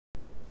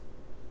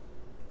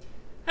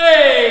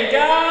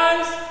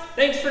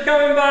Thanks for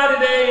coming by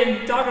today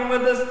and talking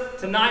with us.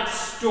 Tonight's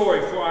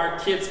story for our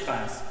kids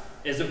class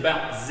is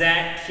about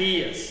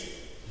Zacchaeus.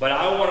 But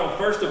I want to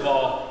first of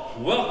all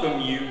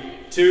welcome you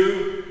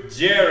to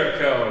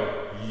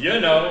Jericho. You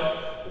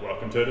know,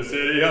 welcome to the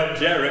city of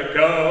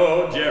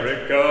Jericho,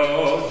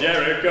 Jericho,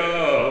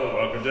 Jericho.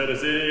 Welcome to the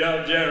city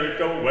of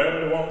Jericho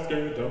where the walls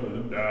came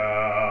tumbling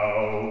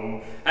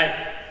down.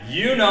 Hey,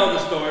 you know the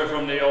story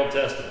from the Old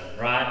Testament,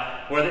 right?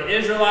 Where the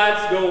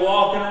Israelites go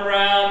walking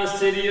around the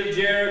city of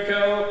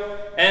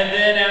Jericho, and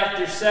then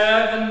after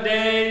 7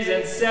 days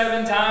and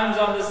 7 times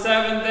on the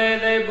 7th day,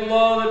 they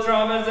blow the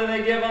trumpets and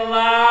they give a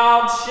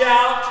loud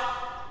shout,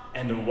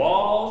 and the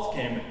walls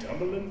came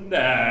tumbling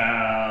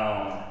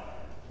down.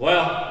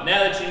 Well,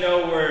 now that you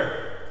know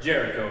where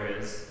Jericho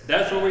is,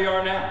 that's where we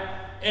are now.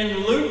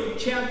 In Luke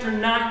chapter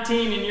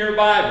 19 in your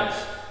Bibles,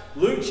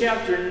 Luke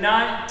chapter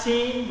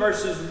 19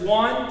 verses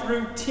 1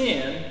 through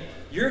 10,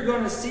 you're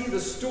going to see the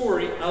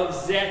story of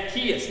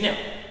Zacchaeus. Now,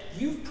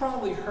 you've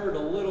probably heard a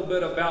little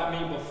bit about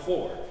me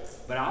before,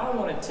 but I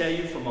want to tell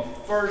you from a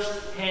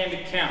first-hand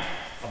account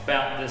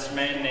about this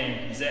man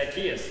named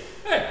Zacchaeus.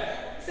 Hey,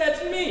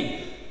 that's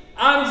me.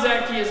 I'm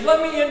Zacchaeus.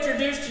 Let me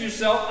introduce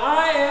yourself.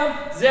 I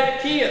am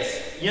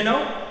Zacchaeus. You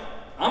know,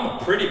 I'm a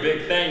pretty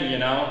big thing, you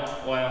know.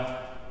 Well,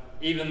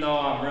 even though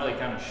I'm really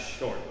kind of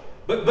short.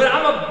 But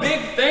I'm a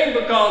big thing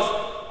because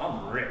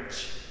I'm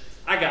rich.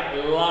 I got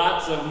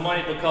lots of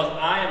money because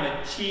I am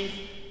a chief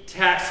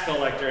tax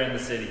collector in the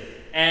city.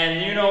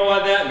 And you know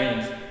what that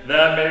means?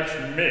 That makes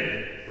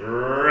me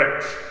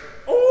rich.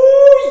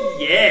 Oh,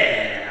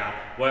 yeah.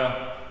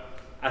 Well,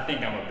 I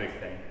think I'm a big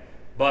thing.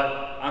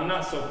 But I'm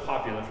not so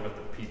popular with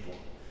the people.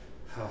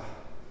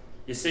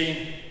 You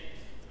see,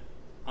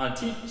 on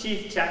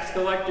chief tax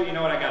collector, you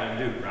know what I got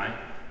to do, right?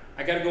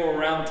 I got to go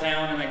around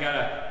town and I got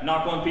to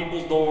knock on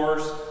people's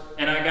doors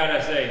and I got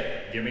to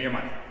say, give me your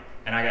money.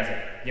 And I got to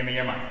say, give me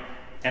your money.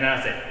 And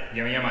I say,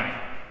 give me your money.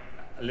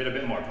 A little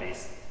bit more,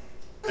 please.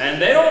 And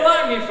they don't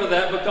like me for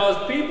that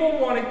because people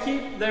want to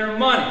keep their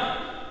money.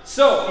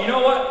 So, you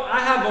know what? I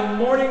have a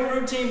morning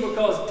routine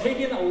because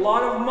taking a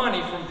lot of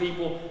money from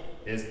people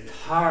is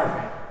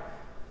tiring.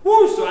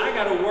 Woo, so I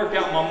got to work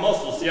out my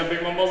muscles. See how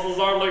big my muscles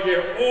are? Look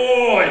here.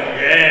 Oh,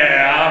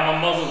 yeah, my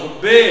muscles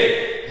are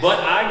big. But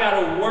I got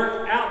to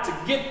work out to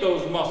get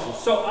those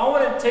muscles. So I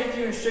want to take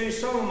you and show you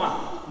some of my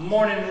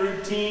morning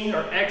routine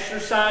or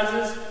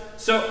exercises.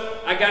 So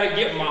I got to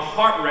get my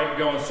heart rate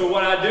going. So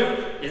what I do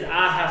is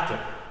I have to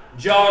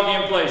jog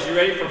in place. You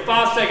ready? For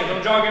 5 seconds,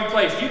 I'm jogging in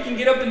place. You can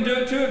get up and do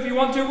it too if you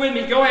want to with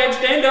me. Go ahead,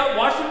 stand up,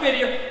 watch the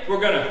video.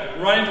 We're going to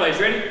run in place.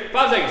 Ready?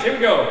 5 seconds. Here we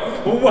go.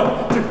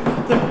 1, 2,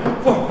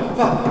 3, 4,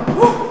 5.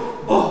 Woo.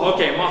 Oh,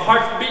 okay, my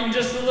heart's beating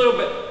just a little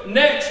bit.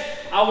 Next,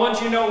 I want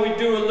you to know we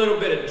do a little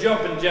bit of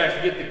jumping jacks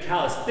to get the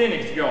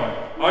calisthenics going.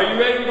 Are you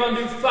ready? We're going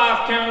to do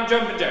 5 count of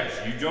jumping jacks.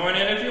 You join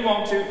in if you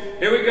want to.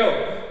 Here we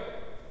go.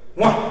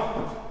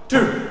 1,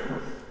 2,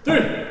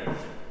 3,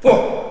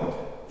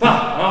 4,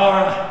 5. All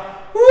right.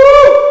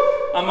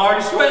 Woo! I'm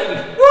already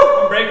sweating.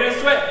 Woo! I'm breaking a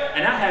sweat.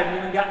 And I haven't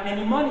even gotten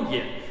any money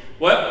yet.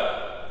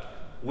 Well,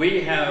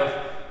 we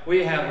have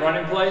run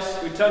in place.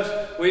 We've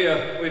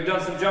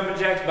done some jumping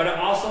jacks, but I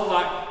also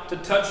like to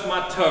touch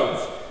my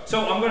toes. So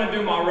I'm going to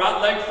do my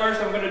right leg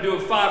first. I'm going to do a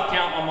 5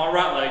 count on my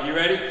right leg. You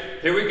ready?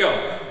 Here we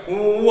go.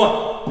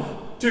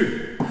 1,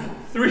 2,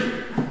 3,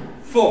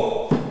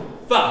 4,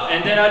 5.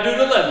 And then I do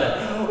the left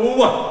leg.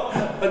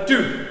 1,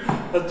 2,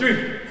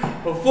 3,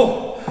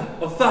 4,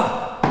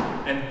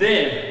 5. And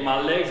then my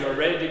legs are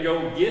ready to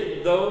go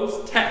get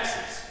those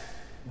taxes.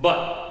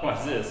 But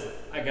watch this.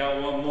 I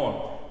got one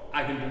more.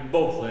 I can do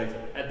both legs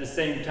at the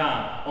same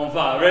time on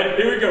 5.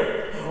 Ready? Here we go.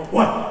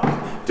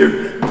 1,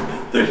 2,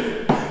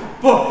 3,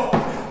 4,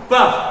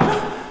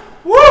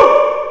 5.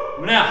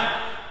 Woo! Now,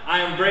 I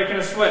am breaking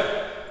a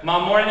sweat. My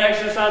morning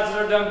exercises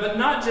are done, but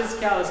not just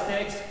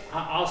calisthenics.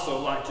 I also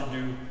like to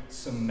do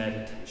some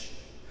meditation.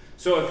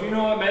 So if you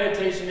know what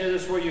meditation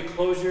is, it's where you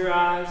close your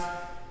eyes,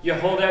 you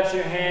hold out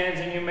your hands,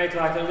 and you make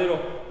like a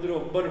little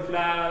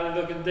butterfly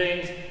looking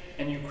things,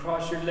 and you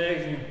cross your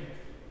legs, and you...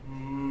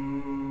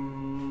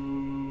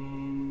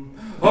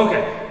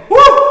 Okay,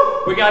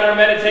 woo! We got our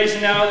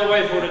meditation out of the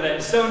way for today.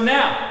 So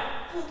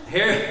now,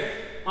 here,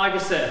 like I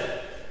said,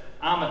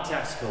 I'm a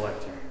tax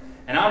collector,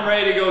 and I'm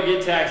ready to go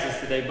get taxes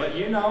today, but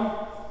you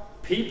know,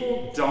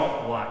 people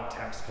don't like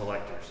tax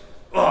collectors.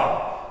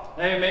 Oh,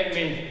 they make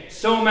me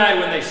so mad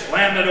when they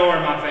slam the door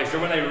in my face, or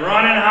when they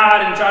run and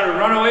hide and try to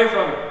run away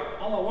from it.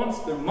 All I want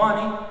is their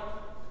money.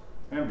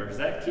 Remember,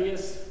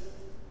 Zacchaeus,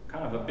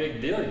 kind of a big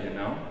deal, you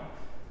know?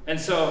 And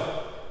so,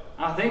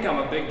 I think I'm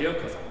a big deal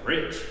because I'm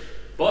rich.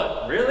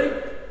 But really,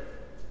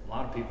 a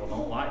lot of people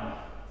don't like me.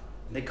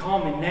 They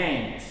call me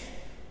names.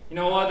 You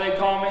know what they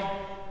call me?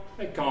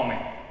 They call me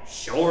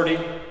Shorty.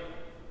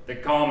 They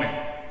call me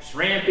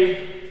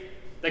Shrimpy.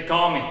 They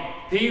call me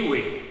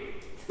Pee-wee.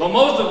 But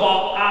most of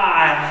all,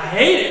 I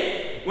hate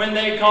it when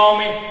they call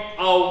me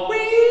a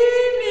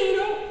wee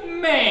little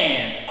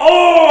man.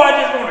 Oh,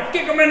 I just want to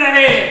kick them in the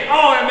head.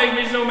 Oh, that makes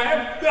me so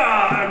mad.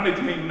 God, that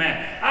makes me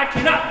mad. I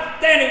cannot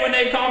stand it when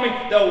they call me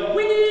the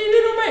wee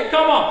little man.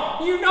 Come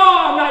on, you know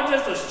I'm not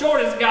just the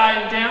shortest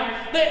guy in town.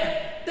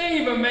 They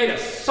even made a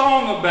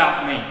song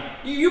about me.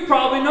 You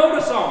probably know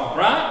the song,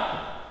 right?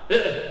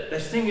 They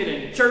sing it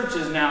in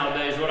churches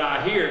nowadays, what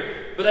I hear.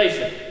 But they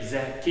say,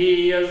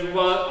 Zacchaeus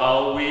was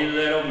a wee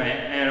little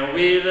man, and a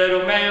wee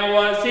little man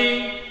was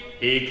he.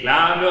 He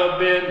climbed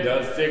up in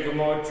the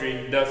sycamore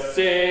tree, the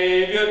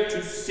Savior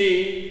to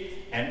see.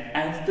 And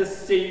as the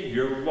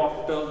Savior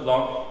walked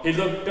along, he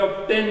looked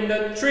up in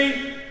the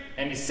tree,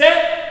 and he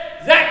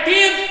said,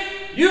 Zacchaeus,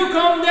 you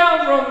come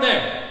down from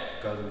there,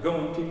 'cause I'm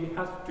going to your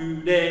house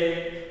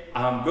today.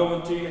 I'm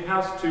going to your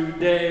house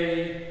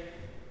today.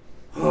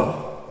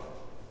 Oh,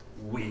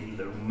 wee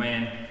little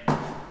man.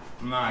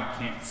 I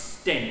can't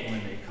stand it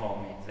when they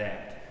call me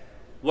that.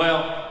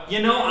 Well,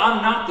 you know,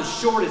 I'm not the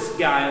shortest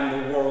guy in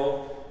the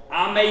world.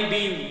 I may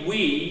be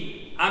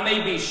wee, I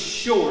may be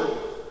short,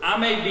 I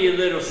may be a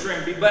little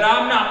shrimpy, but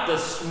I'm not the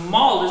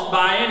smallest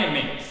by any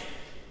means.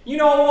 You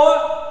know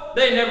what?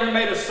 They never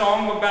made a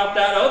song about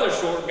that other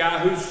short guy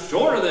who's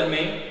shorter than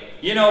me.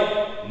 You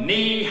know,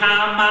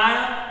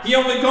 Nehemiah, he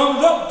only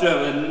comes up to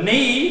the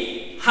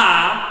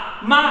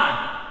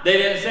knee-high-mile. They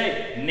didn't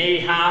say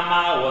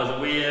Nehemiah was a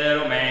wee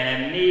little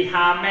man and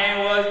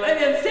Nehemiah was, they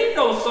didn't sing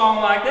no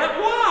song like that.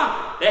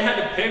 Why? They had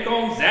to pick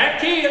on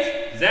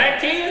Zacchaeus,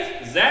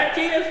 Zacchaeus,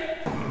 Zacchaeus.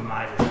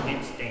 I just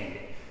can't stand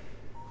it.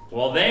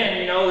 Well then,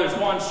 you know, there's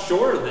one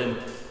shorter than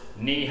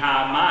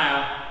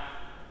Nehemiah.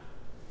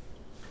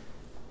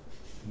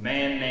 A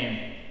man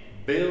named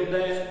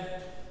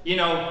Bildad. You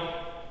know,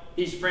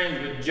 he's friends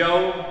with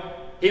Job.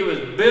 He was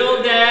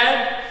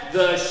Bildad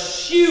the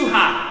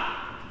Shuhite.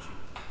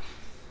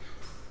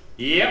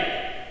 Yep,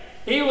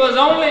 he was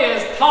only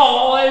as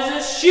tall as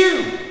a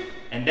shoe.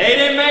 And they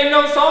didn't make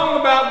no song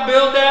about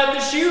Bildad the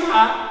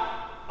Shuhite.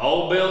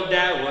 Oh,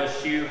 Bildad was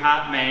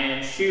Shuhite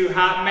man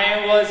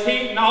was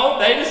he. No,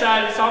 they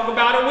decided to talk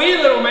about a wee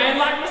little man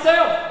like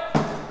myself.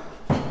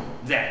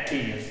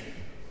 Zacchaeus.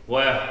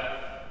 Well,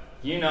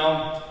 you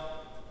know,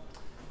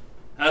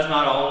 that's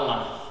not all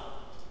life.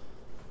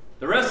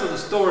 The rest of the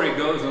story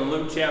goes in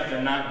Luke chapter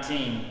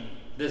 19.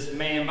 This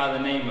man by the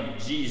name of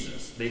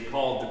Jesus, they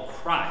called the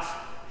Christ,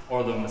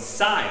 or the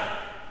Messiah.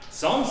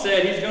 Some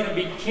said he's going to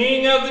be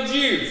king of the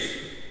Jews.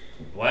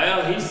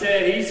 Well, he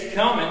said he's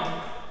coming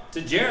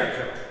to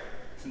Jericho.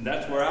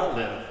 That's where I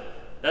live.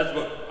 That's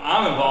what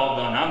I'm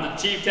involved in. I'm the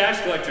chief tax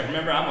collector.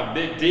 Remember, I'm a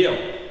big deal.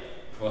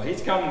 Well,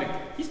 he's coming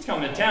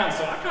to town,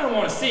 so I kind of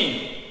want to see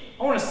him.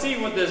 I want to see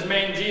what this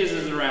man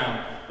Jesus is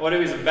around, what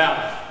he's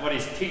about, what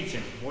he's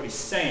teaching, what he's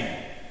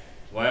saying.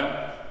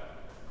 Well,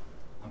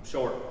 I'm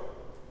short.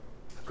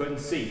 I couldn't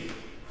see.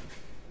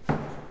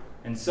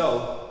 And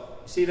so,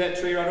 you see that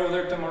tree right over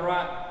there to my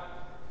right?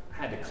 I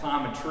had to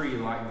climb a tree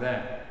like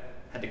that.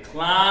 I had to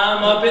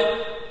climb up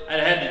it. I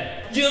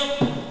had to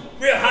jump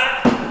real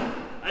high.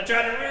 I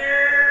tried to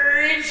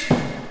reach.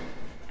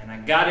 And I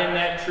got in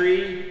that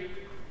tree,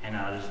 and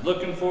I was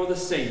looking for the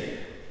Savior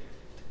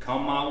to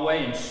come my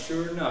way. And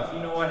sure enough, you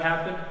know what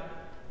happened?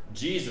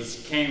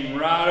 Jesus came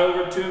right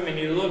over to him, and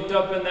he looked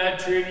up in that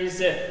tree, and he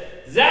said,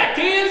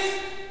 Zacchaeus!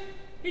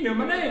 He knew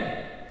my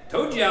name.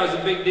 Told you I was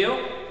a big deal.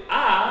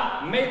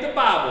 I made the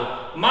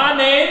Bible. My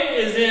name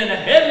is in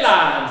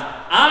headlines.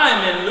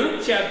 I'm in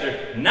Luke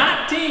chapter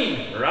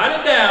 19. Write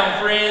it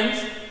down,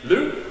 friends.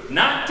 Luke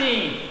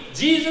 19.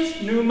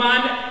 Jesus knew my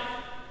name.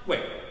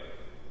 Wait,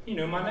 he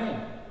knew my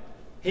name.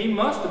 He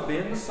must have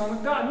been the Son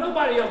of God.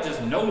 Nobody else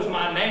just knows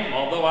my name,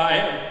 although I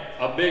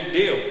am a big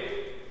deal.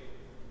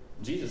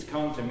 Jesus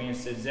came to me and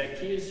said,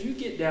 Zacchaeus, you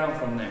get down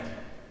from there.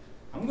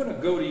 I'm going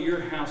to go to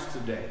your house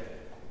today,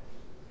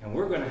 and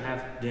we're going to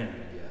have dinner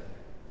together.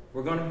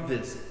 We're going to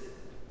visit.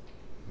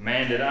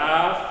 Man, did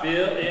I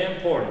feel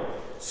important.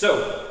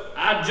 So,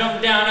 I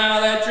jumped down out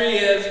of that tree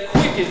as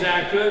quick as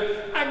I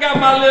could. I got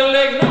my little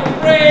legs and I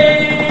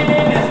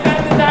ran as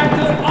fast as I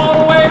could all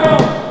the way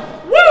home.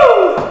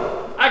 Woo!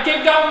 I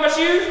kicked off my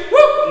shoes.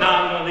 Woo! No,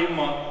 I'm going to leave them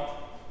on.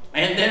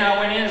 And then I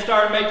went in and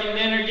started making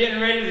dinner, getting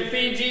ready to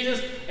feed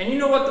Jesus. And you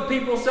know what the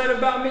people said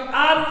about me?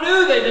 I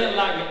knew they didn't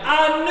like me.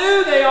 I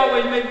knew they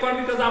always made fun of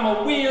me because I'm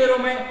a wee little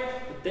man.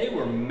 But they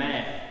were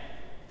mad.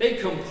 They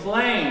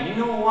complained. You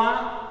know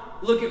why?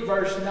 Look at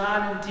verse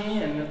 9 and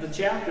 10 of the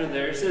chapter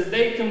there. It says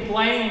they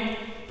complained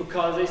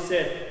because they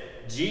said,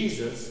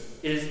 Jesus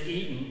is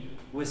eating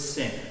with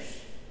sinners.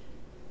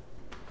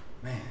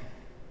 Man,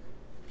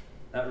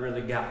 that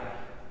really got me.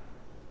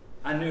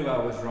 I knew I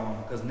was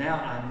wrong because now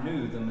I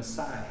knew the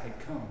Messiah had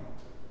come.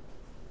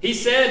 He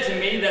said to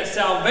me that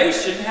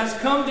salvation has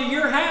come to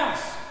your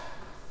house.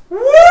 Woo!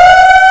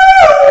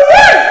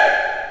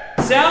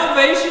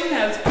 Salvation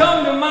has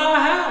come to my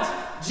house.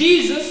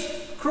 Jesus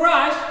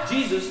Christ,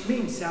 Jesus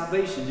means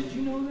salvation. Did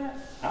you know that?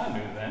 I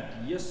knew that.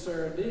 Yes,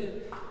 sir, I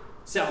did.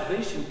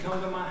 Salvation come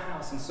to my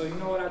house. And so you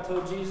know what I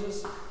told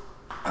Jesus?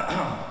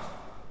 I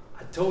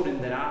told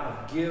him that I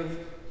would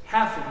give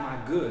half of my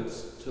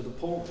goods to the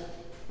poor.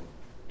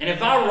 And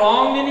if I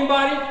wronged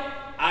anybody,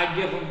 I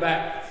give them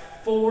back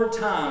 4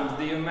 times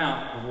the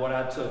amount of what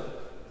I took.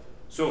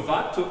 So if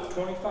I took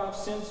 25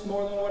 cents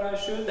more than what I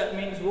should, that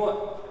means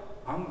what?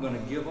 I'm going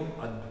to give them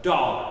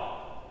 $1.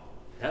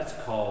 That's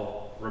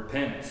called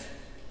repentance.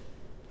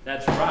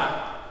 That's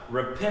right,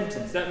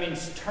 repentance. That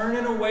means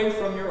turning away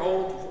from your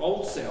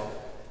old self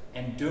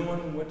and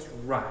doing what's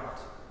right.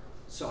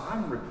 So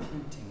I'm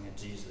repenting of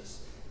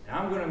Jesus. And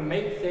I'm going to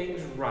make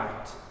things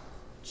right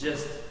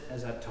just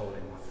as I told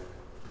him I would.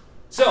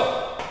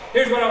 So,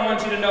 here's what I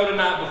want you to know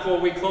tonight before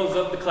we close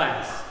up the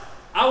class.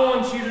 I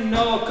want you to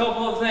know a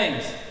couple of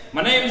things.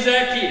 My name's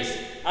Zacchaeus.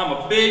 I'm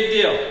a big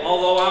deal,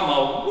 although I'm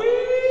a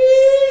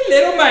wee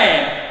little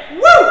man.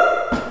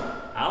 Woo!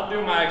 I'll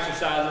do my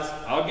exercises.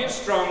 I'll get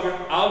stronger.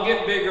 I'll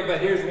get bigger,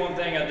 but here's one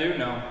thing I do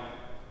know.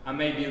 I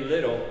may be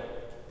little,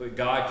 but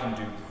God can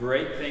do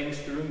great things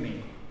through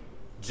me,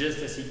 just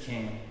as he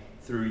can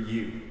through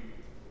you.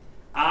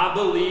 I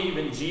believe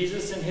in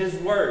Jesus and his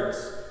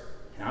words,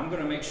 and I'm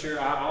going to make sure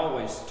I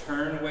always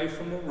turn away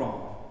from the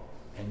wrong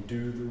and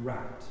do the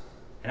right.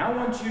 And I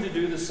want you to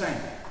do the same.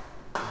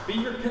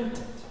 Be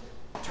repentant.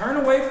 Turn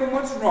away from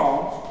what's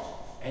wrong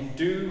and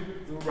do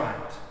the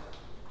right.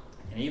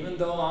 And even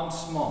though I'm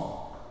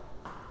small,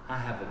 I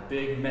have a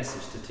big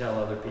message to tell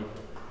other people.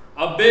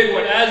 A big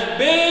one, as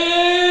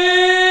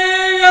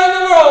big as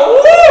the world.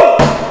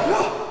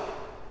 Woo!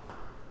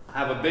 I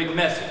have a big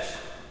message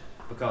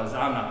because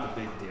I'm not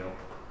the big deal.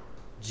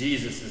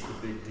 Jesus is the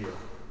big deal.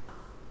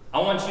 I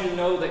want you to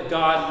know that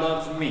God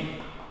loves me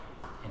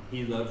and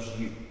he loves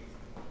you.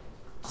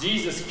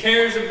 Jesus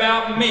cares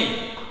about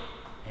me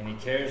and he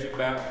cares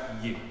about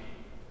you.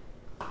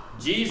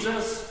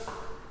 Jesus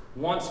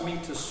wants me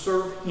to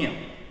serve him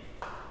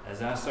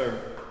as I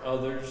serve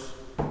others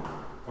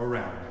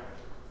around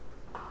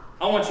me.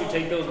 I want you to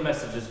take those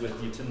messages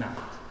with you tonight.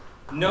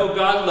 Know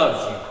God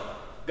loves you.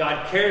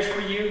 God cares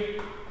for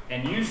you,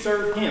 and you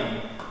serve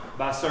him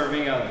by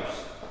serving others.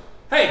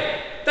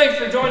 Hey, thanks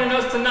for joining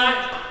us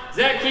tonight.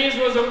 Zacchaeus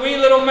was a wee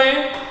little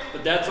man,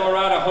 but that's all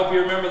right. I hope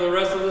you remember the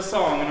rest of the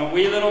song. And a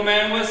wee little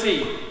man was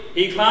he.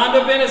 He climbed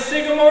up in a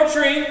sycamore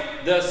tree,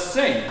 the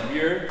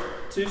Savior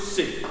to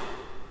see.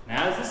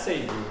 Now as the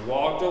Savior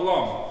walked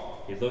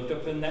along, he looked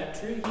up in that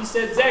tree. He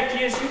said,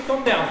 Zacchaeus, you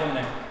come down from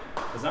there,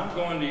 because I'm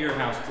going to your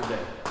house today.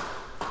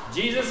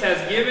 Jesus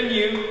has given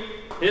you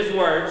his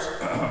words.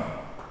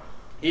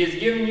 He has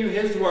given you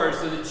his words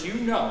so that you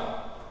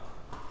know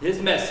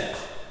his message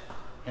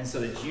and so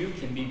that you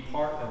can be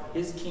part of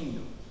his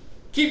kingdom.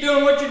 Keep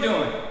doing what you're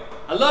doing.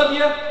 I love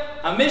you.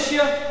 I miss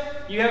you.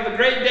 You have a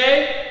great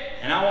day.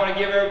 And I want to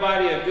give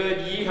everybody a good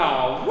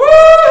yeehaw. Woo!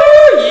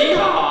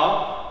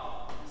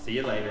 Yeehaw! See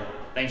you later.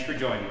 Thanks for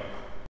joining.